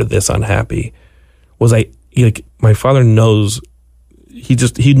ever this unhappy? Was I like, my father knows,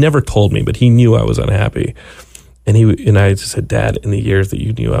 he never told me, but he knew I was unhappy. And I just said, Dad, in the years that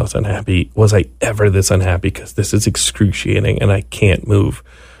you knew I was unhappy, was I ever this unhappy? Because this is excruciating and I can't move.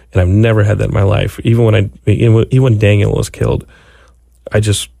 And I've never had that in my life. Even when Daniel was killed, I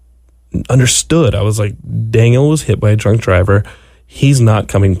just understood. I was like, Daniel was hit by a drunk driver. He's not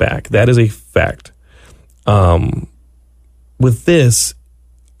coming back. That is a fact. With this,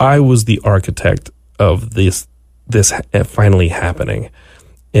 I was the architect of this finally happening.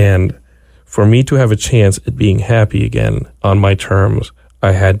 And for me to have a chance at being happy again on my terms,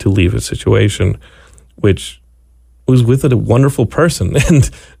 I had to leave a situation which was with a wonderful person,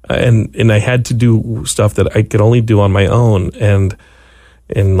 and I had to do stuff that I could only do on my own, and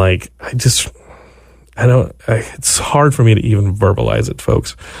like it's hard for me to even verbalize it,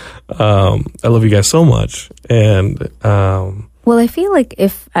 folks. I love you guys so much, and well, I feel like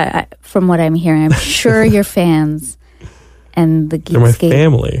if from what I'm hearing, I'm sure your fans and the Geekscape, they're my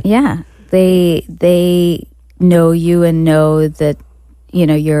family. Yeah. They know you and know that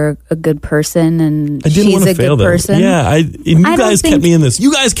you're a good person, and she's a good person. Yeah, you guys kept me in this.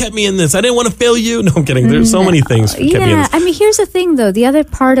 You guys kept me in this. I didn't want to fail you. No, I'm kidding. There's so many things that kept me in this. I mean, here's the thing, though. The other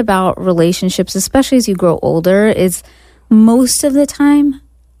part about relationships, especially as you grow older, is most of the time,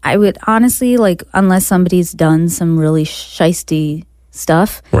 I would honestly, like, unless somebody's done some really shiesty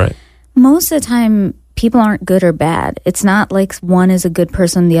stuff, right? Most of the time, people aren't good or bad. It's not like one is a good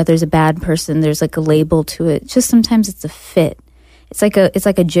person, the other's a bad person. There's like a label to it. Just sometimes it's a fit. It's like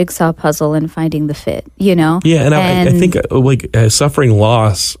a jigsaw puzzle and finding the fit, Yeah, and I think like suffering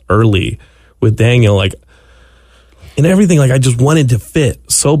loss early with Daniel, like in everything, like I just wanted to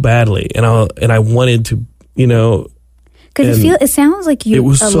fit so badly, and I wanted to, because it sounds like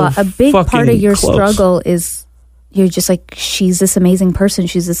a big part of your struggle is you're just like, she's this amazing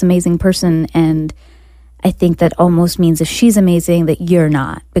person, and I think that almost means if she's amazing, that you're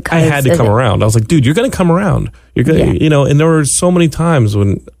not. Because I had to come around. I was like, dude, you're going to come around. You're going to, and there were so many times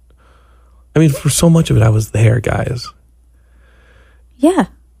when, for so much of it, I was there, guys. Yeah.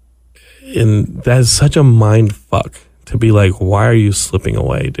 And that is such a mind fuck to be like, why are you slipping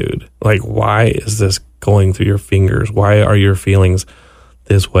away, dude? Like, why is this going through your fingers? Why are your feelings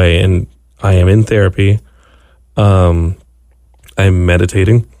this way? And I am in therapy. I'm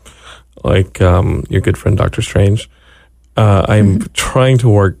meditating. Like your good friend Dr. Strange. I'm trying to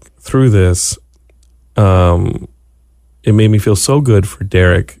work through this. It made me feel so good for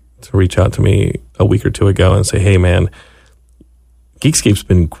Derek to reach out to me a week or two ago and say, hey man, Geekscape's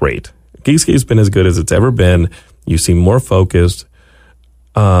been great. Geekscape's been as good as it's ever been. You seem more focused.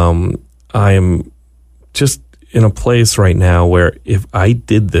 I am just in a place right now where if I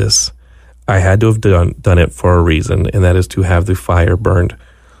did this, I had to have done it for a reason, and that is to have the fire burned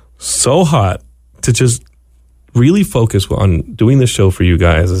so hot to just really focus on doing this show for you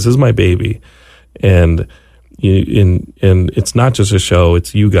guys. This is my baby. And it's not just a show,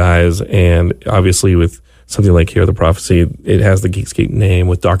 it's you guys. And obviously with something like Hear the Prophecy, it has the Geekscape name.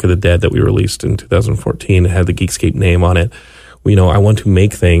 With Dark of the Dead that we released in 2014, it had the Geekscape name on it. I want to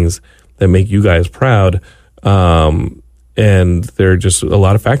make things that make you guys proud. And there are just a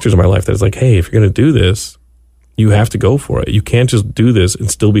lot of factors in my life that's like, hey, if you're going to do this, you have to go for it. You can't just do this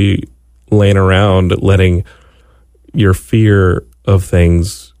and still be laying around letting your fear of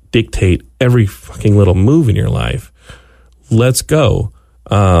things dictate every fucking little move in your life. Let's go.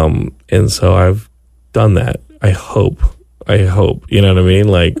 And so I've done that. I hope, you know what I mean?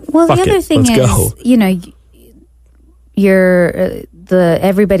 Like, well, fuck the other it, thing let's is, go. You're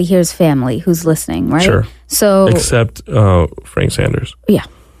everybody here is family who's listening, right? Sure. So except Frank Sanders. Yeah.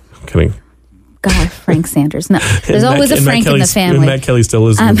 I'm kidding. God, Frank Sanders. No, there's always a Frank in the family. Matt Kelly still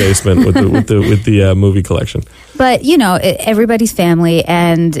lives in the basement with the movie collection. But everybody's family,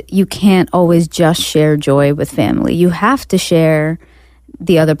 and you can't always just share joy with family. You have to share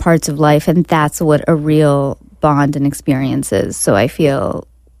the other parts of life, and that's what a real bond and experience is. So I feel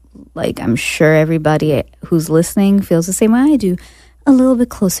like I'm sure everybody who's listening feels the same way I do. A little bit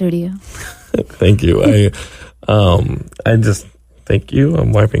closer to you. Thank you. I just thank you.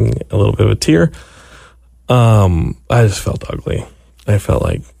 I'm wiping a little bit of a tear. I just felt ugly. I felt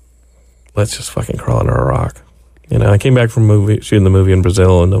like, let's just fucking crawl under a rock. I came back from shooting the movie in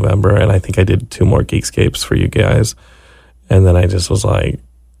Brazil in November, and I think I did 2 more Geekscapes for you guys. And then I just was like,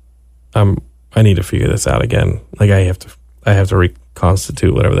 I need to figure this out again. Like I have to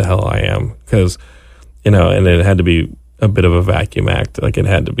reconstitute whatever the hell I am, because and it had to be a bit of a vacuum act. Like it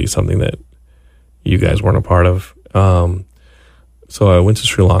had to be something that you guys weren't a part of. So I went to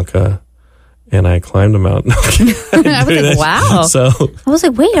Sri Lanka and I climbed a mountain. I was like, wow. So I was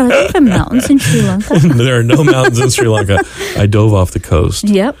like, wait, are there even mountains in Sri Lanka? There are no mountains in Sri Lanka. I dove off the coast.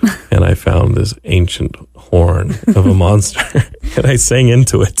 Yep. And I found this ancient horn of a monster, and I sang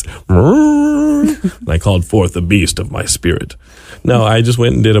into it. And I called forth the beast of my spirit. No, I just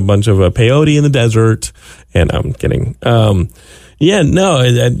went and did a bunch of peyote in the desert, and I'm kidding.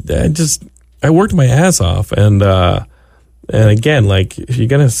 I worked my ass off, and again, like if you're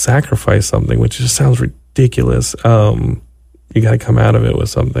gonna sacrifice something, which just sounds ridiculous, you got to come out of it with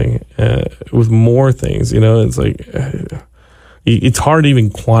something, with more things. It's like it's hard to even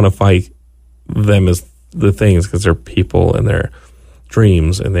quantify them as the things, because they're people and their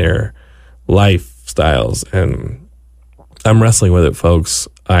dreams and their lifestyles, and I'm wrestling with it, folks.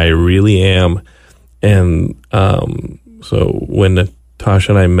 I really am. And so when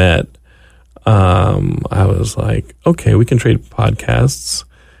Natasha and I met, I was like, okay, we can trade podcasts.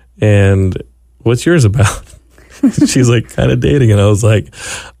 And what's yours about? She's like, kind of dating. And I was like,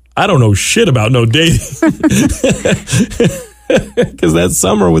 I don't know shit about no dating. Because that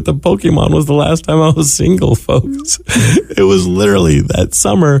summer with the Pokemon was the last time I was single, folks. It was literally that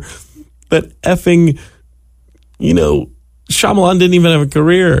summer that effing, Shyamalan didn't even have a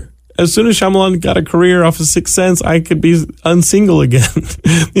career. As soon as Shyamalan got a career off of Sixth Sense, I could be unsingle again.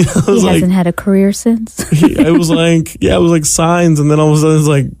 He hasn't had a career since. It was like Signs, and then all of a sudden it's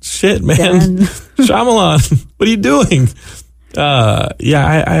like, shit, man. Shyamalan, what are you doing? I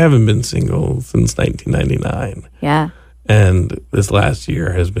haven't been single since 1999. Yeah. And this last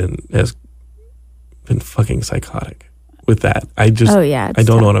year has been fucking psychotic with that. I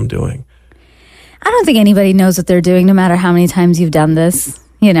don't know what I'm doing. I don't think anybody knows what they're doing, no matter how many times you've done this.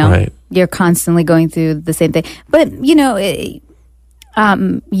 Right. You're constantly going through the same thing. But,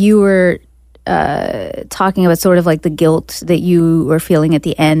 you were talking about sort of like the guilt that you were feeling at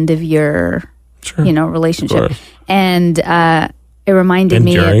the end of your, relationship. And it reminded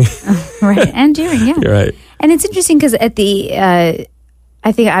me. During. Right. And during, yeah. You're right. And it's interesting because at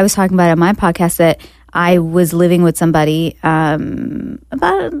I think I was talking about it on my podcast that I was living with somebody about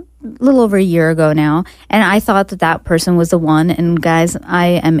a little over a year ago now, and I thought that person was the one. And guys, I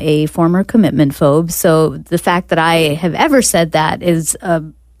am a former commitment phobe, so the fact that I have ever said that is a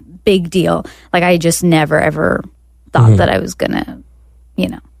big deal. Like I just never ever thought that I was gonna,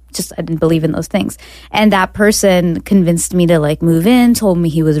 I didn't believe in those things. And that person convinced me to like move in, told me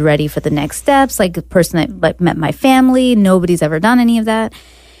he was ready for the next steps. Like a person that like met my family, nobody's ever done any of that.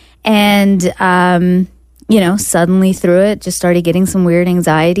 And, suddenly through it, just started getting some weird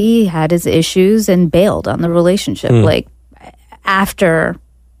anxiety, had his issues, and bailed on the relationship. Like after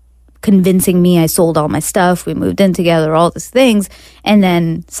convincing me, I sold all my stuff, we moved in together, all these things. And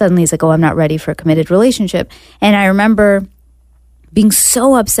then suddenly he's like, oh, I'm not ready for a committed relationship. And I remember being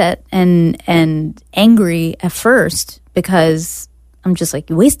so upset and angry at first because I'm just like,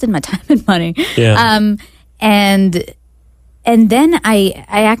 you wasted my time and money. Yeah. And And then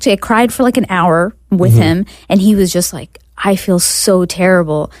I cried for like an hour with him, and he was just like, I feel so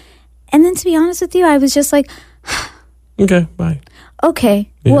terrible. And then to be honest with you, I was just like, okay, bye. Okay.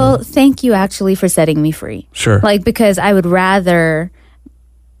 Yeah. Well, thank you actually for setting me free. Sure. Like, because I would rather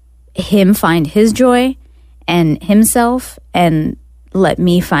him find his joy and himself and let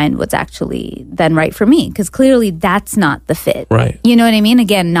me find what's actually then right for me. Because clearly that's not the fit. Right. You know what I mean?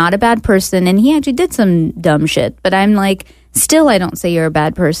 Again, not a bad person. And he actually did some dumb shit. But I'm like, still, I don't say you're a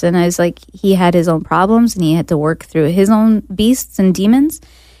bad person. I was like, he had his own problems and he had to work through his own beasts and demons.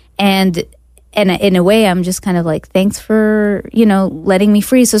 And in a way, I'm just kind of like, thanks for, letting me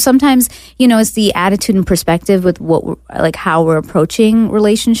free. So sometimes, it's the attitude and perspective with how we're approaching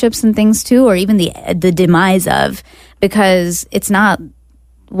relationships and things too, or even the demise of, because it's not,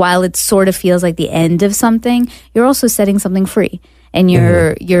 while it sort of feels like the end of something, you're also setting something free, and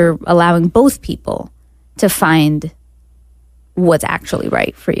you're allowing both people to find what's actually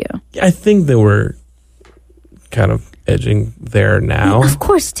right for you. I think that we're kind of edging there now. Of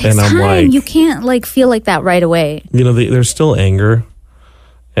course, it takes time. Like, you can't feel like that right away. There's still anger,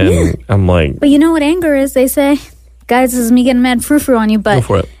 and I'm like, but you know what anger is? They say, guys, this is me getting mad frou-frou on you, but go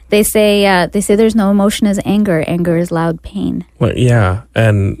for it. They say there's no emotion as anger. Anger is loud pain. Well, yeah,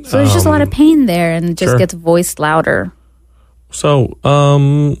 and so there's just a lot of pain there, and it just gets voiced louder. So,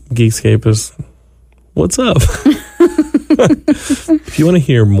 Geekscape is what's up. If you want to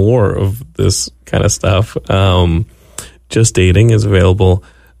hear more of this kind of stuff, Just Dating is available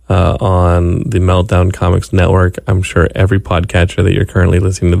on the Meltdown Comics Network. I'm sure every podcatcher that you're currently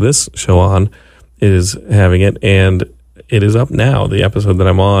listening to this show on is having it, and it is up now. The episode that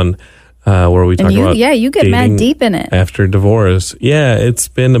I'm on, where we talk about you get mad deep in it after divorce. Yeah, it's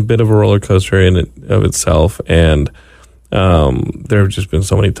been a bit of a roller coaster in of itself, and there have just been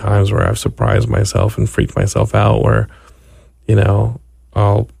so many times where I've surprised myself and freaked myself out, where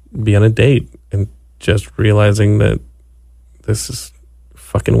I'll be on a date and just realizing that this is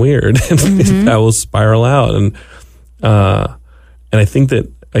fucking weird, and I will spiral out, and I think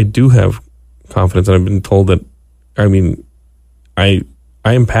that I do have confidence, and I've been told that, I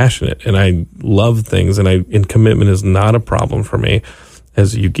am passionate and I love things, and commitment is not a problem for me,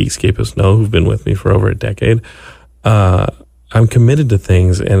 as you Geekscapists know, who've been with me for over a decade. I'm committed to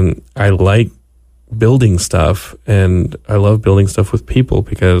things, and I like building stuff, and I love building stuff with people,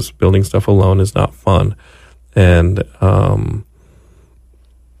 because building stuff alone is not fun. And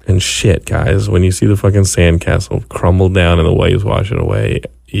shit, guys, when you see the fucking sandcastle crumble down and the waves wash it away,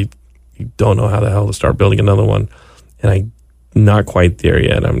 you don't know how the hell to start building another one. And I'm not quite there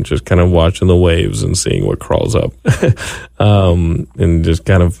yet. I'm just kind of watching the waves and seeing what crawls up. And just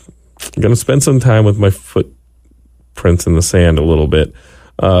kind of going to spend some time with my footprints in the sand a little bit.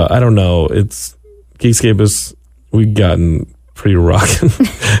 I don't know. It's Geekscape we've gotten pretty rocking.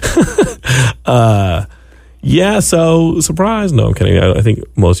 Yeah, so surprise. No, I'm kidding. I think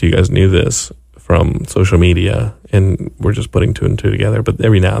most of you guys knew this from social media, and we're just putting two and two together. But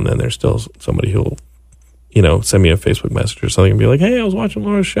every now and then there's still somebody who'll, send me a Facebook message or something and be like, hey, I was watching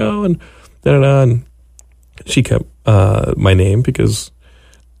Laura's show, and da-da-da. And she kept my name because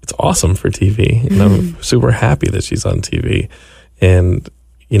it's awesome for TV. And I'm super happy that she's on TV. And,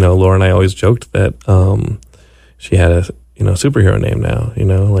 Laura and I always joked that she had a, superhero name now,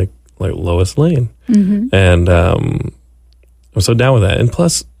 like Lois Lane. And I'm so down with that. And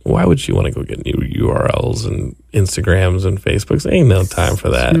plus, why would she want to go get new URLs and Instagrams and Facebooks? Ain't no time for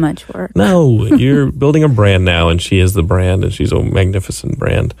that. Too much work. No, you're building a brand now, and she is the brand, and she's a magnificent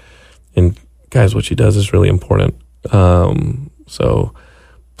brand. And guys, what she does is really important. So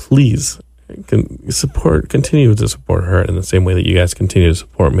please continue to support her in the same way that you guys continue to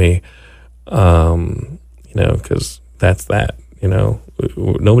support me. Because that's that.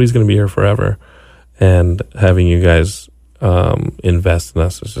 Nobody's going to be here forever, and having you guys invest in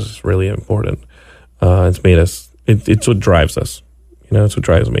us is just really important. It's made us. It's what drives us. It's what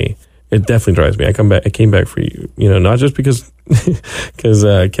drives me. It definitely drives me. I came back for you. Not just because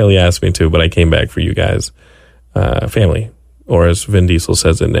Kelly asked me to, but I came back for you guys, family, or as Vin Diesel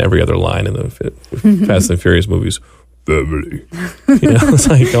says in every other line in the Fast and Furious movies, family. It's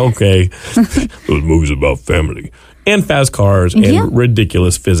like, okay, those movies about family. And fast cars and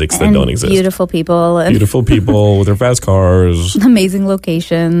ridiculous physics that don't exist. Beautiful people. Beautiful people with their fast cars. Amazing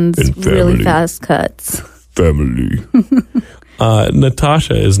locations. Really fast cuts. Family.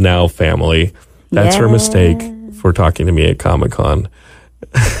 Natasha is now family. That's her mistake for talking to me at Comic-Con.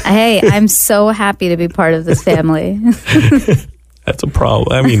 Hey, I'm so happy to be part of this family. That's a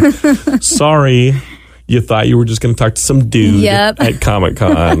problem. Sorry. You thought you were just going to talk to some dude at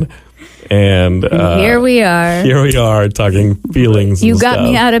Comic-Con. And here we are. Here we are talking feelings. You got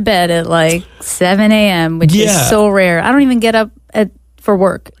me out of bed at like 7 a.m., which is so rare. I don't even get up for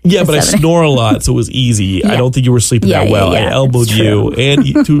work. Yeah, but I snore a lot, so it was easy. I don't think you were sleeping that well. I elbowed you, and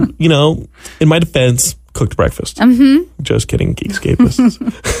in my defense, cooked breakfast. Mm-hmm. Just kidding, Geekscapists.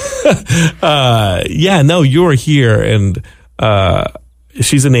 You were here, and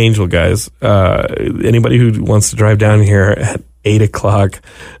she's an angel, guys. Anybody who wants to drive down here at 8 o'clock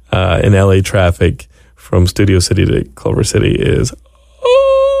in LA traffic from Studio City to Culver City is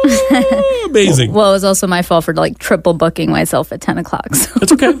amazing. Well, it was also my fault for like triple booking myself at 10 o'clock. So.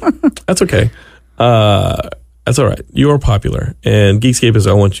 That's okay. That's okay. That's all right. You are popular, and Geekscape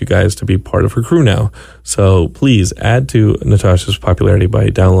I want you guys to be part of her crew now. So please add to Natasha's popularity by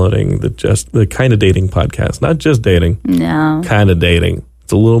downloading the Kinda Dating podcast. Not just dating. No. Kinda Dating.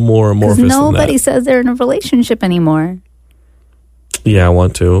 It's a little more amorphous than that. Nobody says they're in a relationship anymore. Yeah, I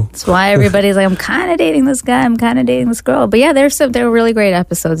want to. That's why everybody's like, I'm kind of dating this guy. I'm kind of dating this girl. But yeah, there were really great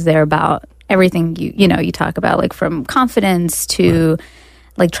episodes there about everything you talk about, like from confidence to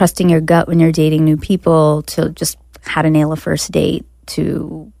like trusting your gut when you're dating new people to just how to nail a first date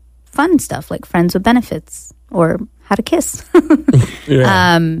to fun stuff like friends with benefits or how to kiss.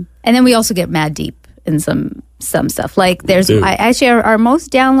 And then we also get mad deep in some stuff. Like our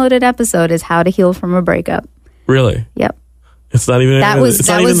most downloaded episode is how to heal from a breakup. Really? Yep. It's not even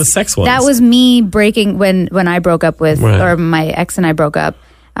the sex ones. That was me breaking when I broke up with, or my ex and I broke up.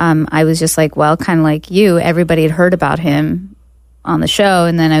 I was just like, well, kind of like you, everybody had heard about him on the show.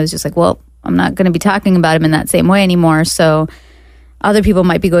 And then I was just like, well, I'm not going to be talking about him in that same way anymore. So other people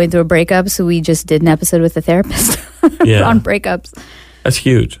might be going through a breakup. So we just did an episode with a therapist on breakups. That's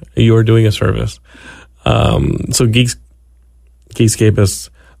huge. You are doing a service. So Geekscapists,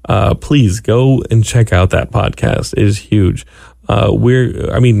 please go and check out that podcast. It is huge.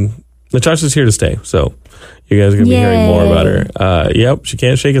 Natasha's here to stay, so you guys are going to be hearing more about her. Yep, she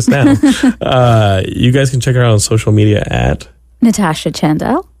can't shake us now. You guys can check her out on social media at Natasha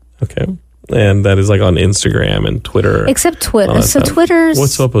Chandel. Okay. And that is like on Instagram and Twitter. Except Twitter. So Twitter's...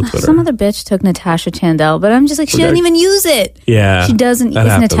 What's up with Twitter? Some other bitch took Natasha Chandel, but I'm just like, she doesn't even use it. Yeah. She doesn't use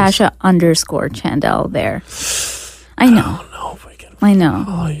Natasha _Chandel there. I know. I don't know if I can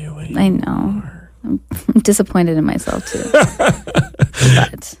follow you anymore. I know. I'm disappointed in myself too.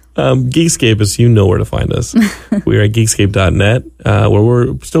 But Geekscape, you know where to find us. We're at geekscape.net, where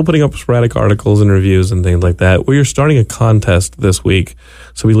we're still putting up sporadic articles and reviews and things like that. We are starting a contest this week,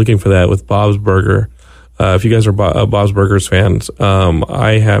 so be looking for that with Bob's Burger. If you guys are Bob's Burgers fans,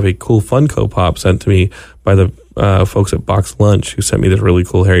 I have a cool Funko Pop sent to me by the folks at Box Lunch, who sent me this really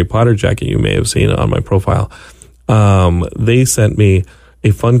cool Harry Potter jacket you may have seen on my profile. They sent me a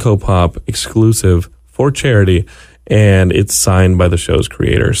Funko Pop exclusive for charity, and it's signed by the show's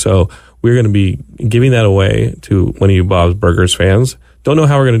creator. So we're going to be giving that away to one of you Bob's Burgers fans. Don't know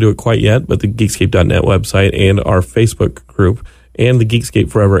how we're going to do it quite yet, but the Geekscape.net website and our Facebook group and the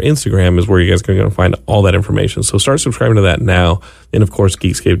Geekscape Forever Instagram is where you guys are going to find all that information. So start subscribing to that now. And of course,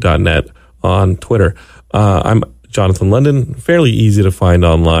 Geekscape.net on Twitter. I'm Jonathan London, fairly easy to find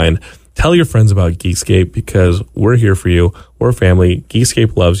online. Tell your friends about Geekscape because we're here for you. We're a family.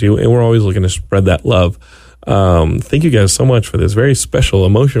 Geekscape loves you, and we're always looking to spread that love. Thank you guys so much for this very special,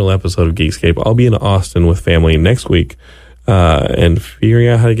 emotional episode of Geekscape. I'll be in Austin with family next week and figuring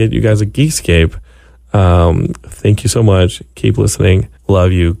out how to get you guys a Geekscape. Thank you so much. Keep listening.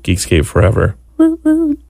 Love you. Geekscape forever. Woo woo.